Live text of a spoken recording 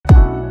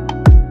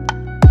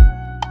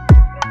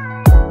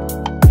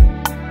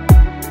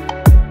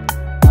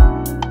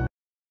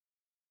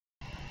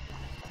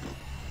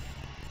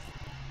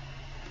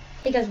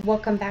Hey guys,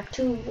 welcome back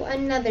to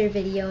another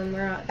video, and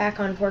we're back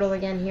on Portal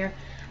again here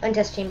on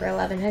Test Chamber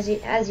 11.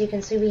 As you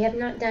can see, we have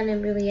not done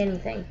really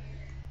anything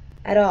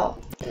at all.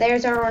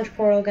 There's our orange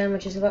portal gun,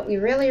 which is what we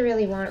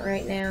really want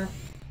right now.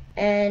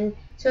 And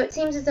so it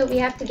seems as though we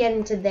have to get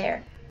into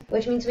there,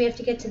 which means we have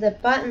to get to the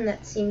button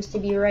that seems to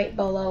be right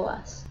below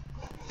us.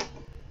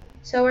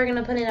 So we're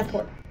gonna put in a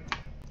portal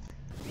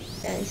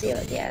and see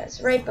what. Yeah,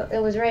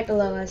 it was right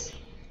below us.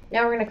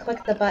 Now we're gonna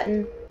click the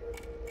button.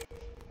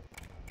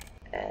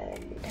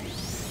 And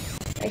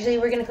actually,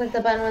 we're gonna click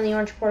the button when the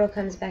orange portal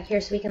comes back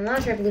here, so we can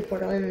launch our blue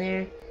portal in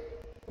there.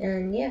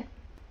 And yeah.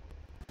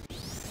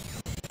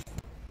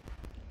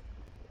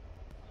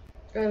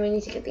 And we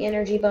need to get the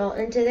energy ball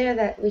into there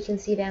that we can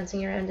see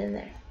bouncing around in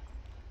there.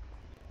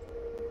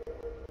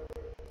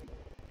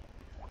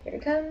 Here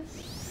it comes.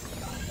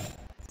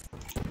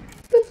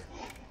 Boop.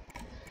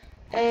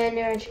 And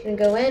now we're just gonna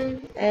go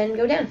in and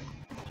go down.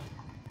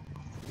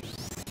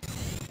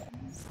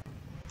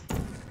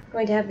 I'm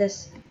going to have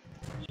this.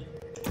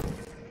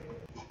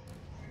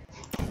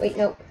 Wait,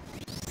 nope.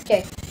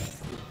 Okay.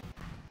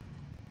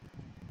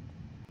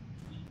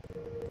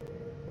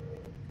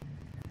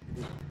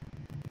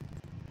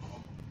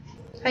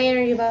 Hi,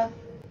 energy ball.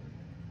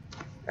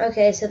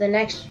 Okay, so the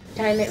next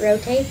time it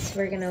rotates,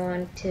 we're gonna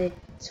want to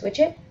switch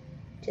it.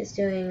 Just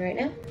doing right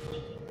now.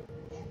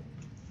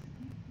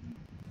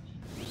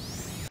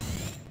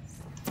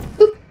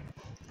 Boop.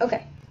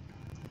 Okay.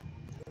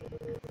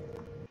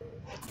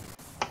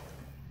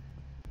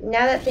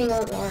 Now that thing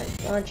won't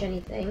launch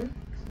anything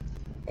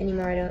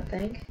anymore, I don't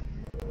think.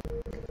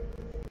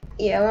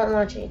 Yeah, I won't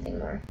launch anything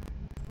more.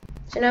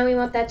 So now we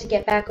want that to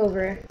get back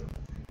over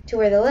to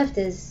where the lift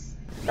is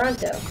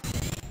pronto.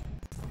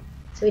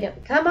 So we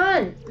don't. Come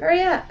on!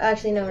 Hurry up!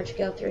 Actually, no, we're just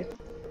go through.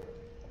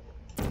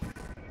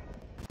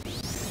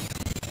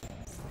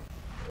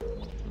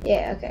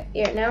 Yeah, okay.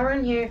 Yeah, now we're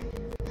in here.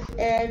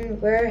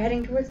 And we're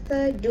heading towards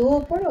the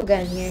dual portal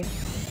gun here.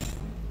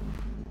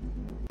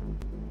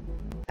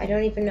 I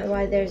don't even know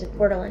why there's a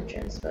portal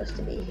entrance supposed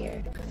to be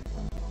here.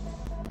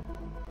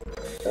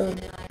 Boom.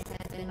 The device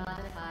has been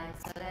modified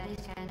so that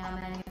it can now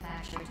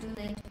manufacture two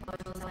linked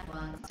portals at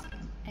once.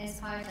 As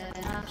part of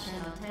an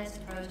optional test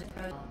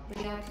protocol,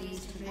 we are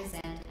pleased to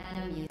present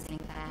an amusing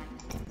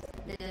fact.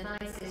 The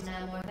device is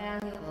now more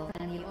valuable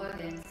than the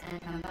organs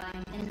and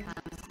combined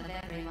incomes of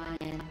everyone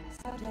in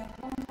subject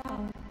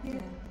hometown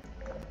here.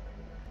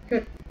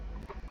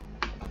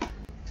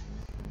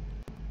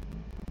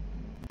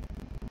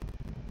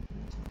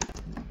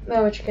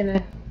 Now we're just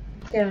gonna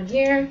get on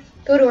here,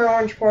 go to our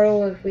orange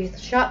portal. If we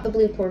shot the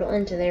blue portal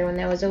into there when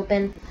that was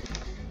open,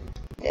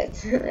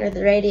 that's where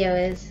the radio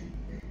is.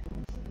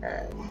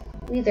 I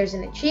believe there's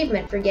an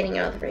achievement for getting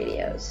out of the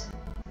radios.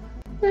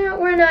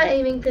 Well, we're not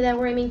aiming for that.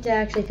 We're aiming to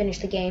actually finish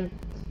the game.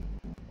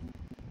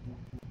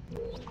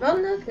 Well,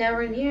 look, now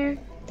we're in here,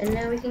 and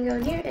now we can go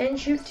in here and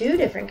shoot two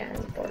different kinds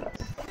of portals.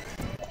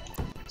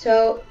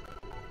 So,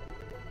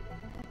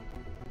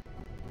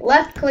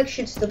 left click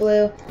shoots the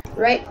blue,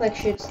 right click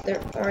shoots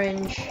the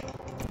orange.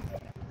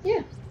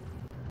 Yeah.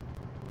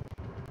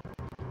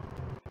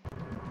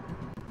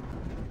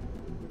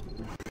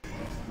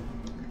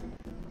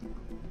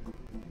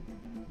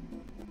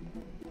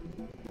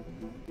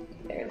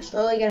 They're gonna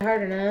slowly get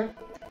harder now.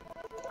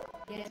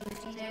 Fling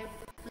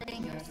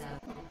yourself.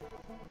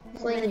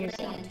 Fling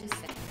yourself.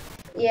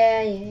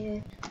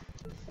 Yeah.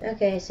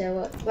 Okay, so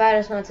what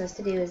Gladys wants us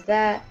to do is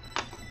that,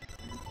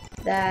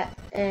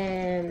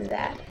 and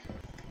that.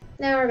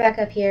 Now we're back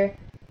up here.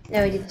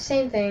 Now we do the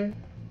same thing.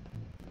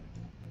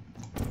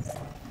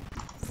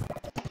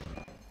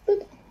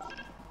 Boop.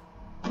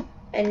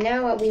 And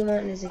now what we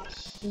want is a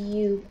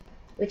cube,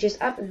 which is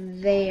up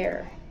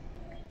there.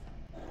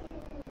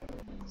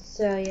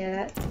 So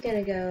yeah, that's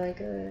gonna go like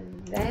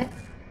that.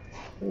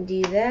 And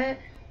do that.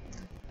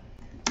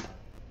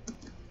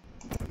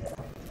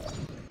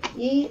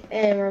 Yeet,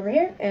 and we're over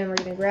here, and we're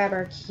gonna grab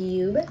our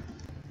cube.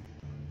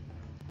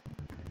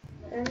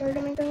 And we're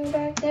gonna go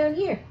back down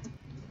here.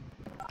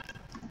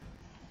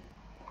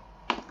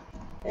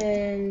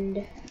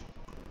 And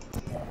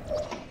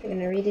we're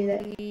gonna redo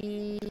that.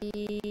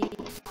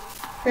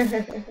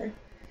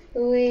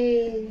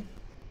 Wee.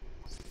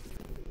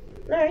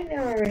 Alright,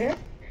 now we're over here.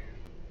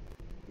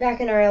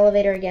 Back in our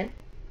elevator again.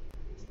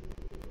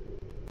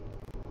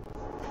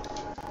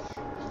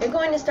 They're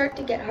going to start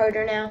to get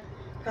harder now.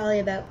 Probably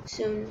about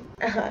soon.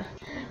 I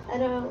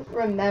don't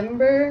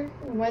remember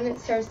when it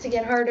starts to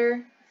get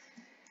harder.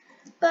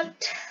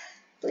 But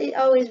please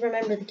always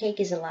remember the cake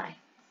is a lie.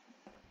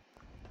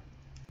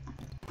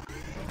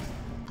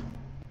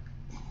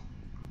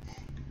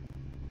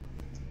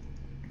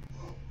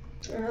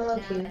 Oh, hello,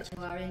 now cube. that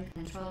you are in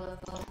control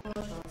of both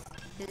portals,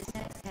 this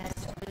next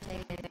test will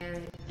take a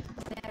very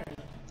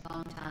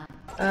long time.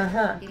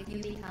 If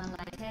you become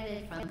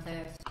lightheaded from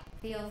thirst,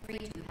 feel free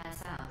to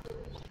pass out.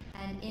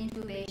 An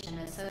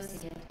intubation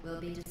associate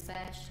will be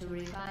dispatched to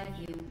revive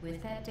you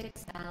with peptic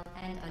salve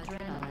and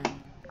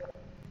adrenaline.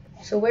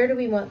 So where do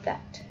we want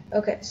that?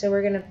 Okay, so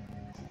we're going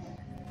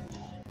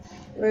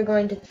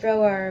to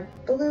throw our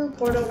blue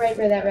portal right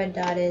where that red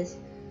dot is.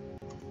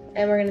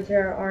 And we're going to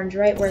throw our orange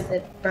right where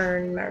the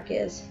burn mark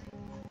is.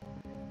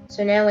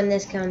 So now when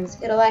this comes,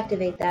 it'll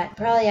activate that,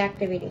 probably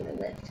activating the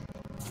lift.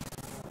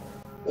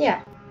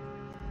 Yeah.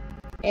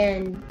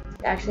 And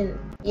actually,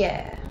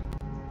 yeah.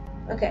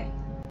 Okay.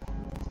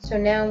 So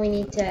now we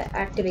need to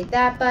activate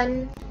that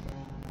button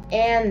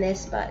and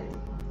this button.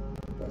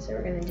 Okay, so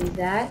we're going to do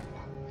that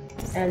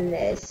and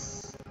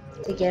this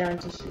to get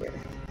onto here.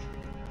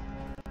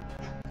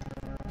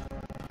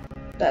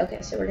 But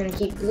okay, so we're going to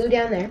keep blue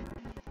down there.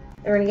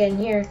 And we're going to get in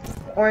here.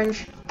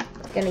 Orange.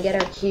 Going to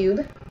get our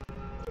cube.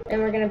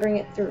 And we're going to bring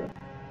it through.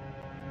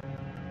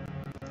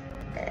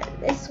 And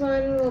this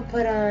one we'll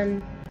put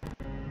on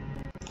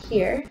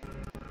here.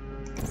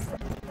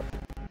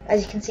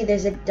 As you can see,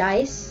 there's a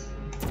dice.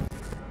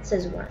 It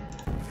says 1.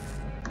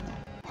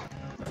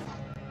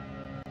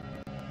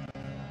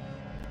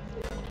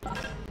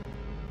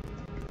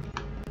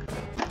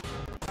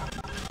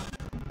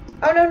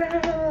 Oh, no, no,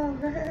 no,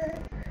 no.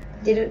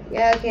 Did it?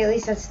 Yeah, okay, at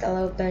least that's still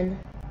open.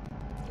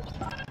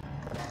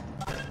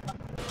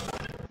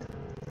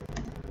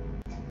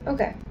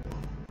 Okay.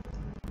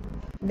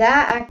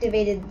 That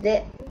activated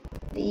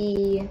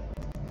the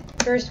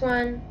first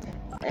one,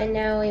 and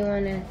now we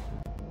want to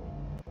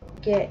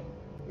get,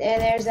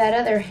 and there's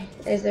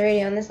the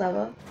radio on this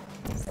level.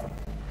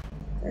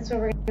 That's what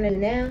we're going to do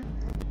now.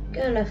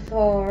 Gonna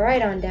fall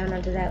right on down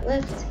onto that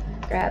lift,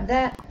 grab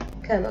that,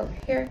 come over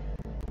here,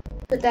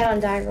 put that on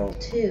die roll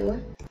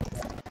 2,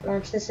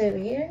 launch this over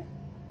here,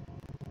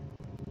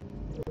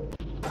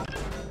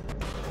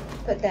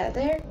 put that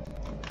there,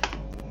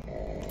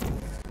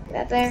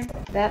 that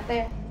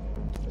there,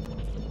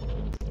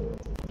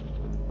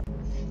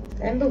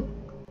 and boom.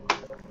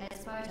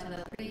 As part of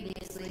a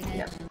previously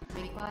mentioned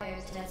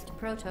required test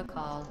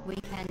protocol, we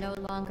can no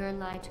longer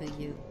lie to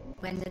you.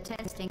 When the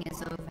testing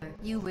is over,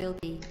 you will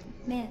be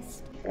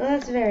missed. Well,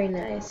 that's very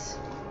nice.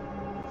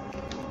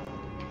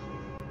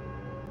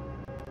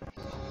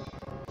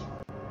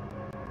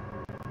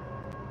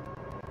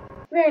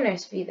 Very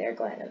nice to be there,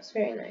 GLaDOS.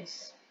 Very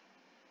nice.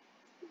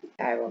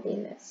 I will be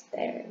missed.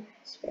 Very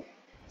nice. Very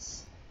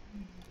nice.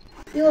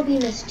 You will be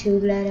missed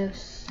too,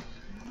 GLaDOS.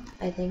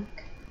 I think.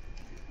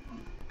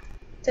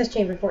 Test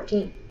chamber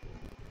 14.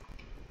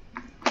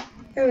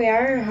 Here we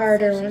are, a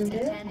harder one too.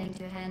 Intending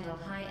to handle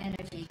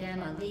high-energy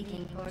gamma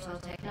leaking portal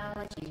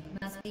technology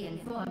must be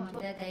informed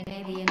that they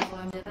may be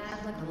informed of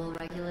applicable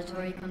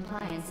regulatory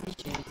compliance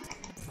issues.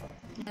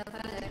 No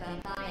further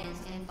compliance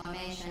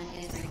information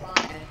is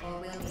required or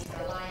will be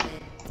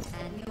provided,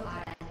 and you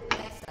are at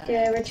risk.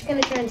 Okay, we're just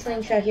gonna try and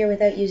slingshot here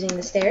without using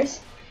the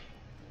stairs.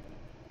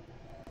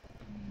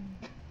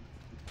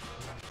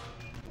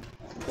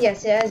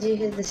 Yes, as you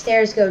can, the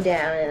stairs go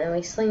down, and then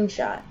we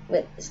slingshot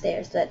with the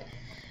stairs, but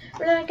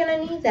we're not gonna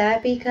need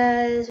that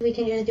because we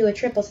can just do a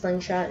triple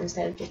slingshot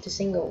instead of just a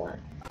single one.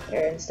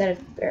 Was that?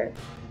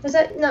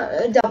 No,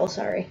 a double,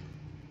 sorry.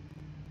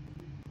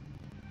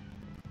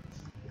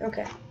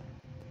 Okay.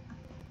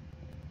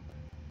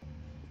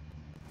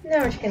 Now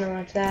we're just gonna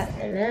launch that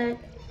and that.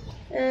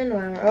 And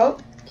while we're, oh!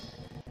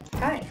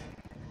 Hi.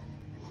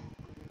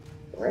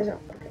 Where's our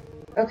parkour?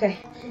 Okay.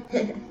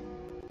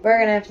 We're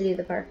gonna have to do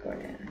the parkour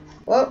now.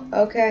 Whoa,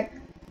 okay.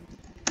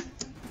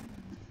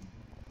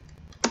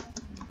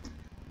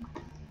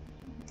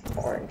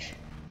 Orange.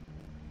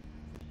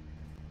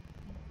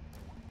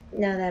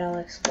 Now that'll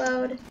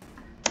explode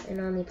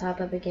and only pop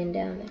up again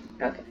down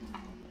there. Okay.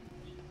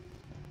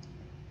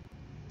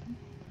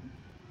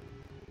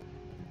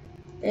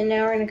 And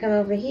now we're gonna come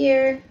over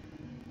here.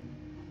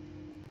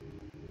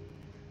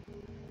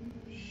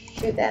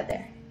 Shoot that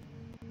there.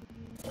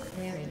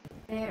 Very,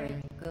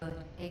 very good.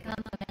 A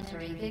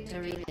complimentary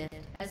victory lift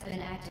has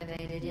been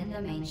activated in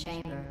the main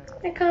chamber.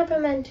 A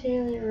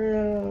complimentary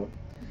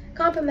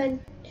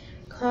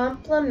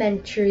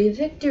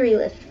victory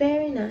lift.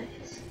 Very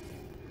nice.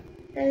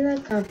 I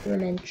love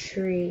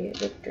complimentary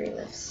victory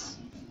lifts.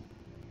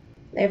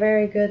 They're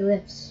very good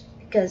lifts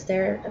because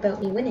they're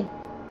about me winning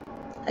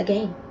a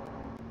game.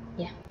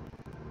 Yeah.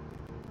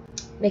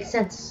 Makes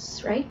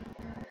sense, right?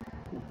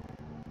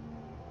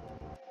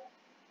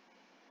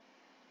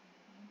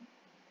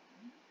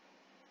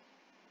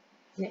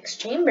 Next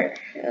chamber.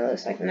 It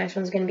looks like the next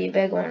one's going to be a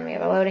big one. We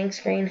have a loading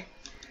screen.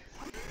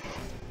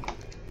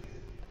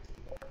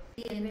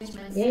 The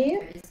enrichment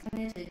center is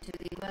committed to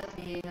the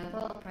well-being of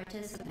all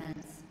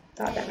participants.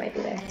 Thought that might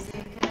be there.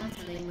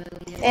 Counseling will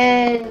be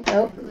And,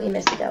 oh, we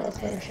missed a double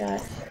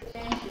slingshot.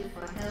 Thank you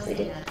for We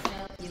did. helping us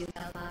help you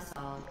help us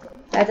all.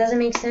 That doesn't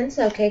make sense.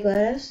 Okay,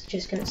 GLaDOS.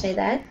 Just gonna say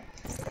that.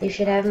 You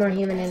should have more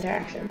human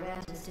interaction.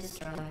 Apparatus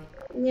destroyed.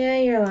 Yeah,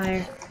 you're a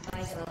liar.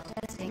 Vital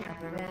testing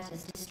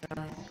apparatus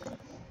destroyed.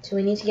 So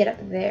we need to get up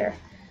there.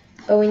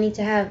 But we need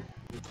to have...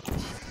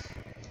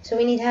 So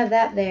we need to have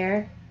that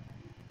there.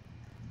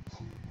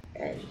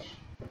 And...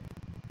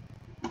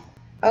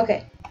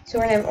 Okay. So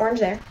we're gonna have orange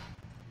there.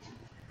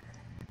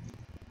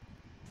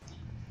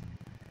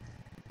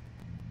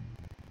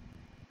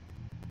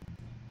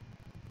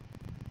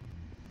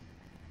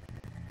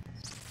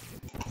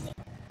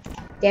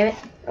 Damn it.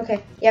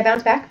 Okay. Yeah,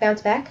 bounce back,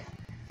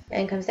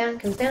 and comes down,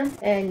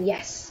 and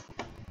yes.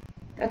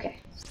 Okay,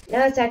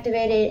 now it's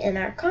activated and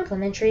our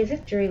complimentary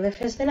victory lift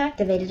has been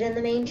activated in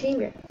the main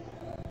chamber.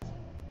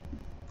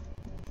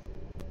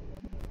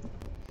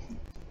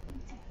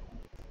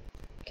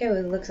 Okay, well,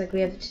 it looks like we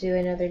have to do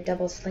another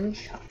double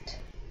slingshot.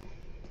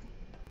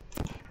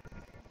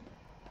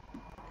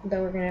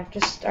 Though we're gonna have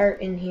to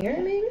start in here,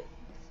 maybe?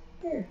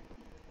 Yeah.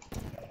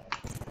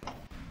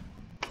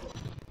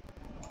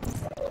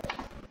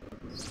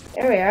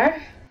 There we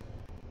are.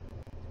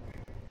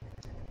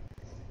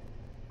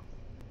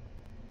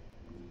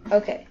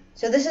 Okay,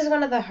 so this is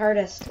one of the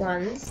hardest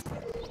ones.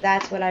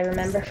 That's what I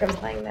remember from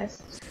playing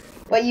this.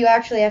 What you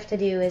actually have to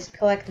do is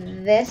collect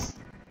this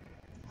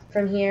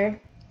from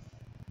here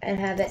and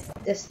have it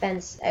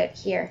dispense out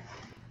here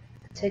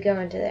to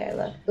go into there.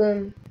 Look,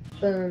 boom,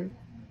 boom.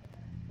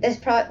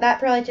 That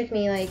probably took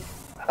me like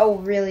a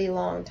really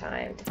long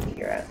time to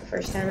figure out the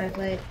first time I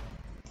played.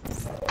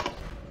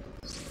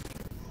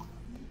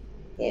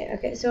 Yeah,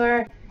 okay, so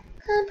our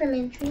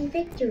complimentary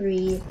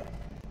victory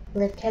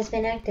lift has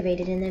been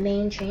activated in the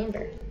main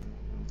chamber.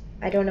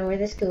 I don't know where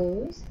this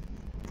goes.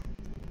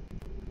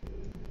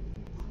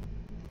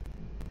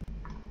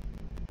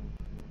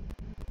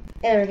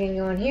 And we're gonna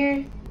go in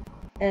here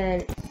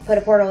and put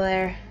a portal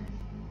there.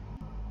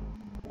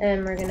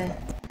 And we're gonna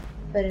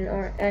put an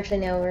actually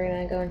no, we're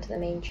gonna go into the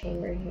main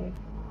chamber here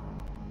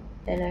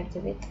and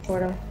activate the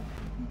portal.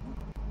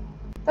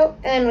 Oh,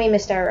 and we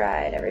missed our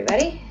ride,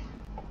 everybody.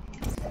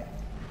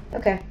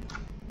 Okay.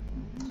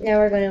 Now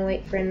we're gonna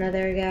wait for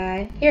another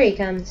guy. Here he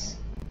comes.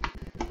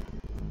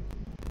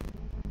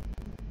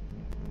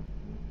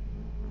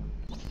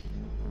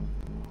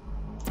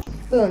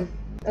 Boom.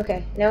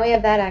 Okay, now we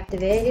have that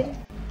activated.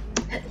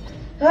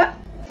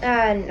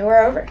 And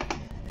we're over.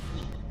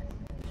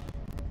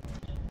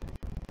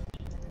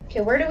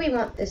 Okay, where do we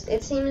want this?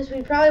 It seems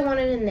we probably want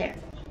it in there.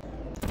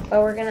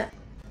 But we're gonna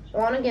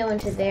want to go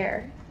into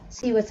there,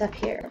 see what's up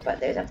here. But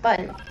there's a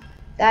button.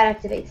 That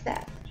activates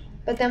that.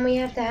 But then we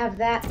have to have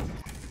that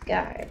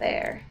guy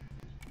there.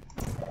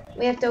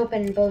 We have to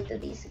open both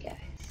of these guys.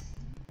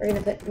 We're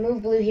gonna put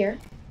move blue here.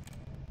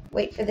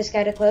 Wait for this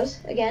guy to close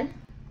again.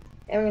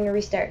 And we're gonna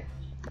restart.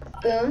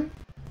 Boom.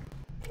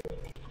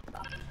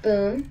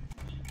 Boom.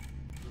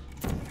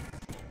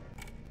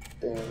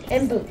 Boom.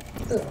 And boom.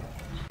 Boom.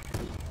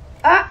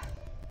 Ah!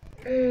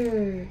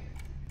 It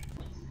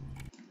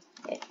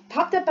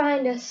popped up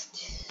behind us.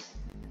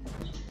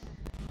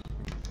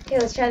 Okay,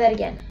 let's try that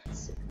again.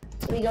 So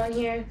we go in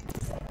here,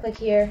 click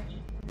here.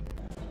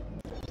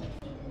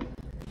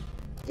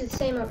 Do the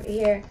same over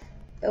here,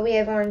 but we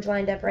have orange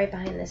lined up right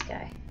behind this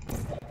guy.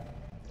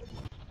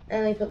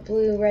 And we put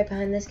blue right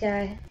behind this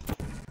guy.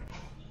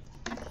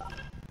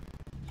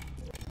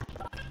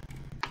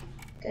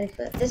 Gonna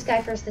put this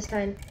guy first this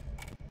time.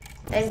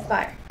 And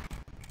fire.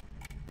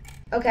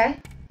 Okay.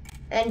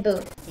 And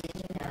boom. Did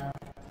you know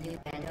you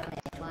can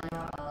donate one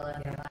or all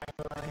of your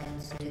vital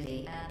organs to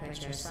the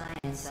Aperture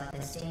Science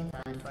Self-Esteem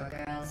Fund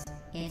for Girls?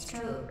 It's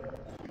true.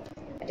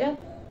 I don't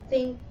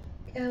think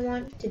I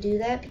want to do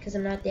that because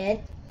I'm not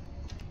dead.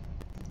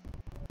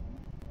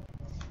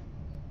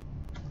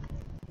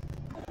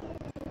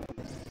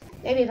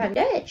 Maybe if I'm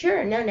dead,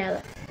 sure. No, no.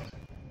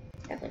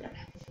 Definitely not.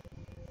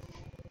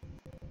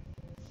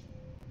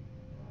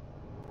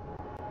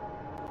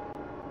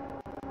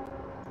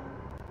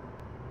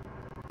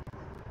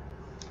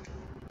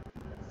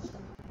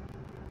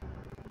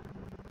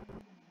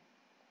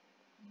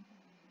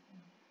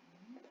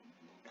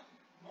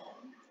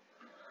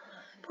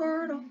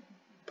 Portal.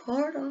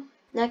 Portal.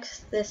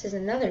 Next, this is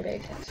another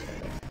big test.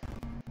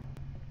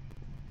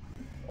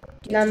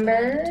 Number.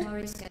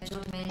 Mandatory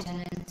scheduled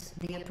maintenance.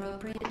 The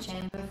appropriate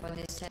chamber for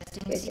this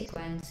testing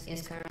sequence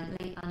is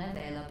currently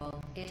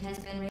unavailable. It has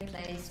been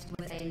replaced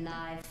with a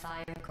live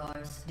fire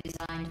course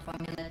designed for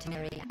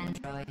military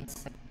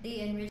androids. The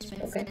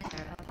Enrichment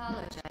Center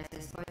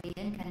apologizes for the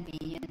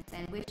inconvenience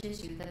and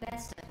wishes you the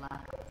best of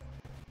luck.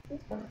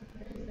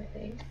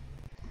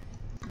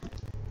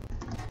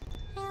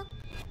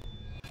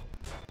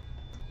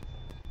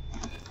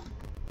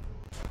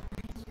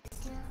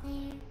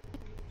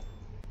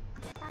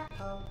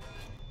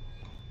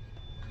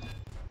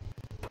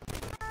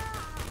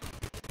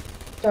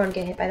 Don't want to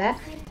get hit by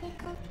that.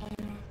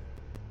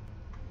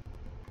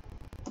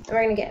 And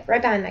we're gonna get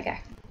right behind that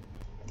guy.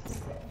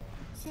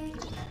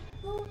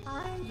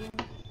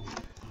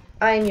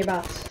 I am your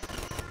boss.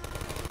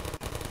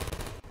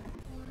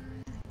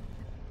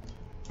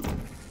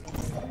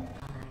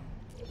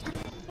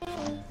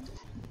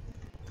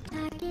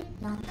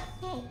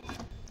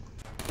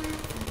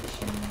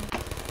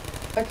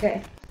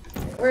 Okay,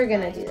 we're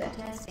gonna do that.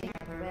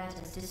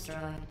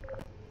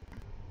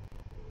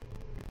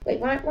 Wait,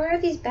 why are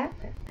these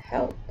backpacks?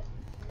 Help.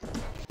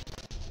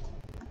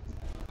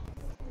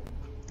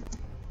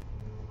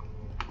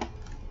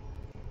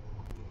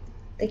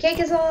 The cake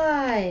is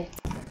alive!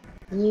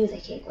 Knew the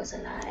cake was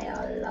alive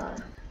all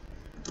along.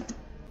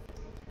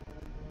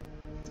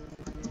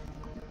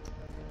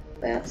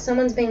 Well,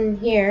 someone's been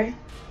here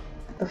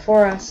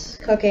before us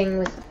cooking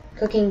with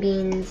cooking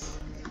beans.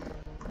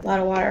 A lot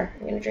of water.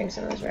 I'm gonna drink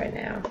some of this right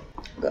now.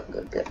 Good,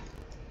 good, good.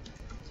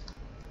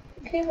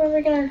 Okay, well,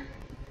 we're gonna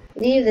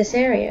leave this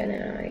area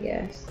now, I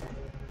guess.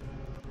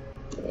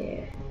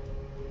 Yeah.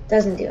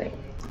 Doesn't do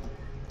anything.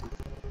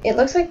 It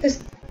looks like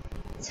this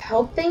is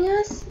helping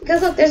us.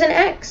 Because look, there's an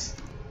X.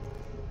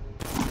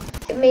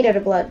 It made out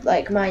of blood,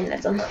 like mine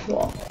that's on the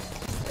wall.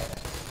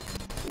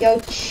 Yo,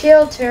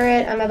 chill,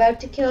 turret. I'm about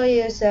to kill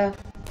you, so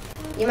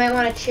you might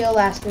want to chill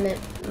last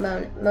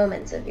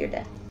moments of your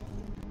death.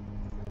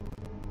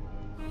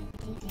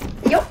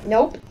 Yo,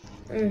 nope.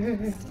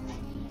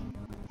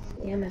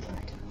 Yeah, my blood.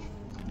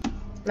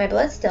 My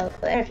blood's still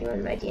there if you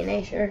want my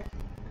DNA, sure.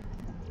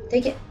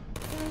 Take it.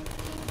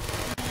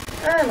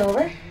 I'm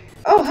over.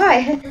 Oh,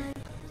 hi.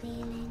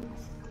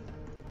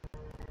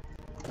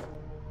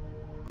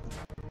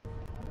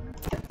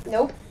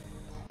 Nope.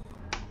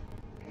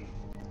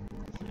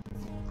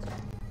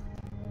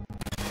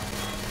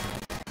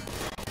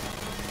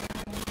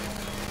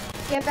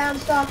 Get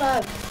bounced off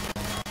of.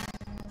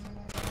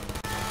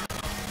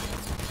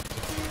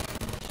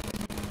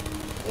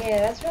 Yeah,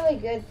 that's really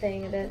good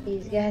thing about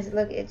these guys.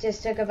 Look, it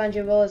just took a bunch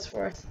of bullets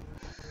for us.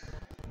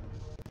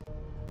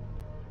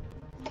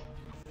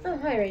 Oh,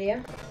 hi,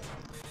 radio.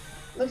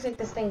 Looks like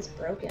this thing's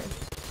broken.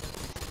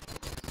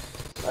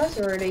 Well, that's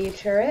rude of you,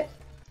 turret.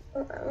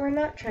 We're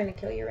not trying to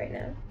kill you right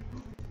now.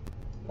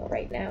 Well,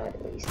 right now,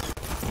 at least.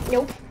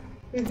 Nope.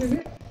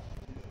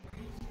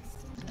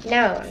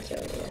 Now I want to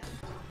kill you.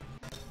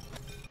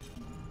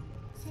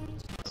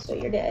 So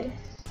you're dead.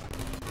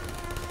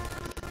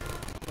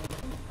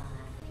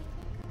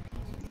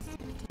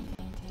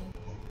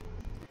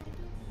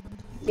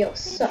 Yo,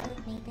 sup?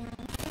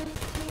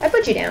 I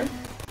put you down.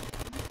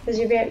 Because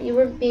you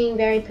were being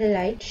very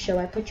polite, so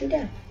I put you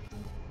down.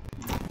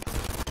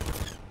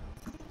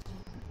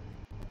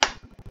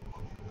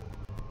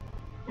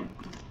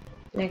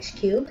 Next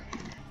cube.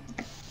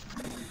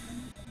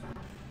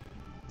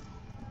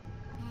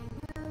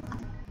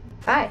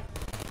 Hi.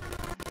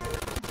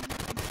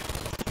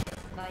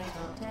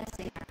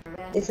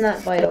 It's not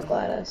vital,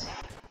 GLaDOS.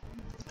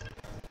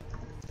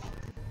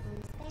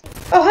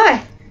 Oh,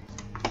 hi!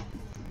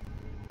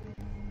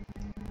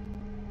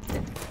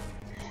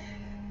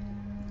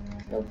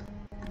 Nope.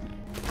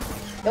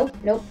 Nope,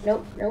 nope,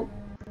 nope, nope.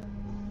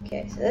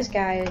 Okay, so this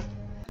guy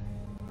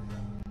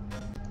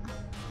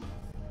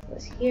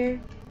was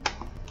here.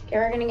 Okay,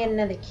 we're gonna get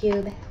another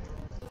cube.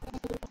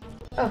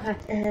 Oh,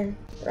 hi.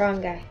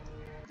 Wrong guy.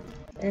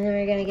 And then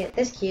we're gonna get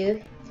this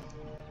cube.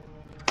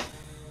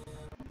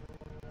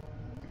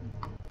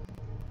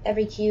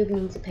 Every cube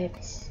needs a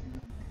purpose.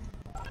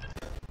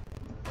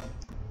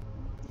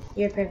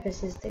 Your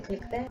purpose is to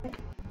click that.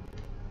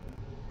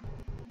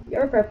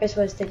 Your purpose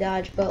was to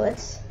dodge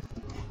bullets.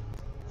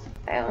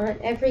 I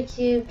want every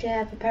cube to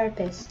have a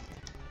purpose.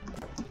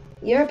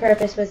 Your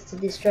purpose was to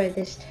destroy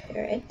this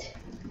turret.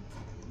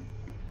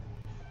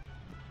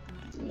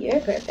 Your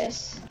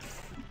purpose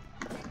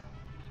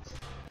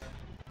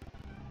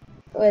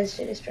was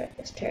to destroy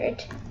this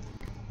turret.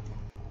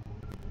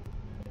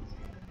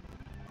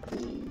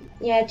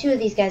 Yeah, two of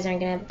these guys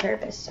aren't gonna have a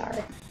purpose,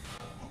 sorry.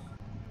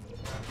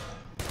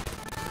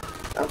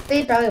 Oh,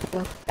 they probably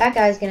will. That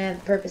guy's gonna have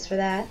a purpose for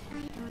that.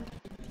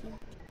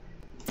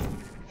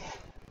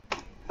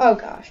 Oh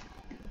gosh.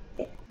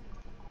 Yeah.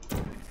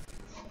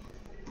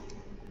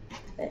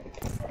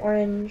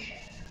 Orange.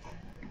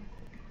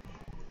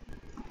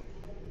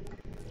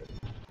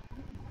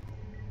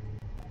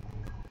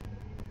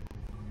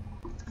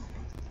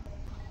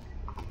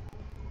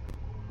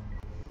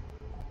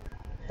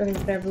 We're gonna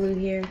put our blue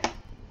here.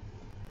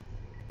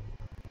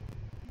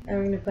 And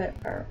we're gonna put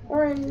our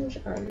orange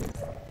on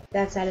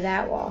that side of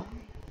that wall.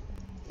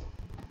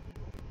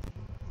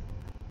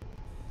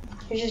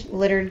 There's just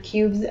littered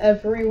cubes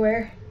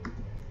everywhere.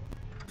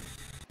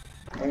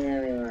 And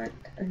now we want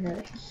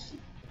another cube.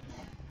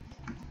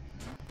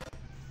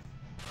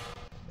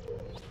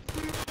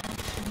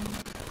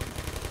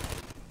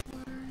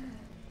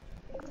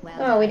 Well,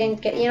 oh, we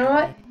didn't get, you know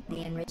what?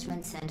 The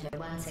Enrichment Center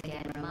once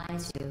again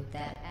reminds you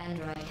that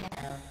Android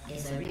Hell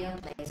is a real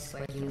place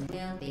where you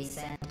will be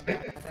sent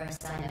at the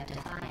first sign of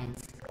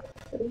defiance.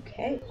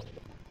 Okay.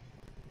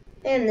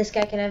 And this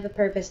guy can have a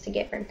purpose to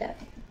get burnt up.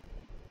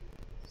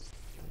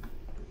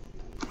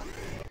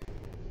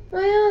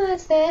 Well,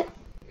 that's that.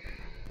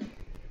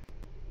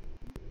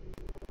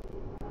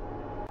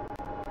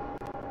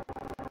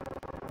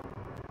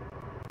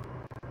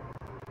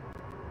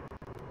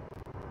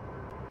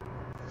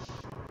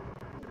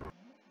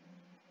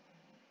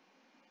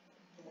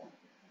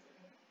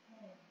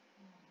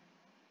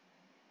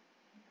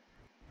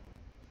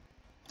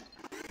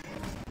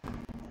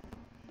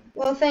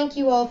 Well, thank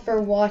you all for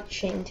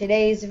watching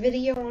today's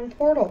video on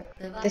Portal.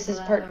 This is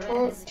part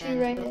 2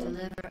 right now.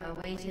 Deliver a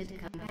weighted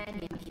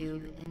companion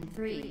cube in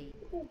 3,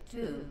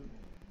 2,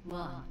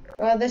 1.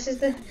 Well, this is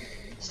the...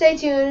 Stay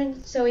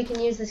tuned so we can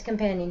use this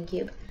companion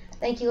cube.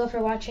 Thank you all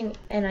for watching,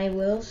 and I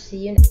will see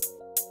you next.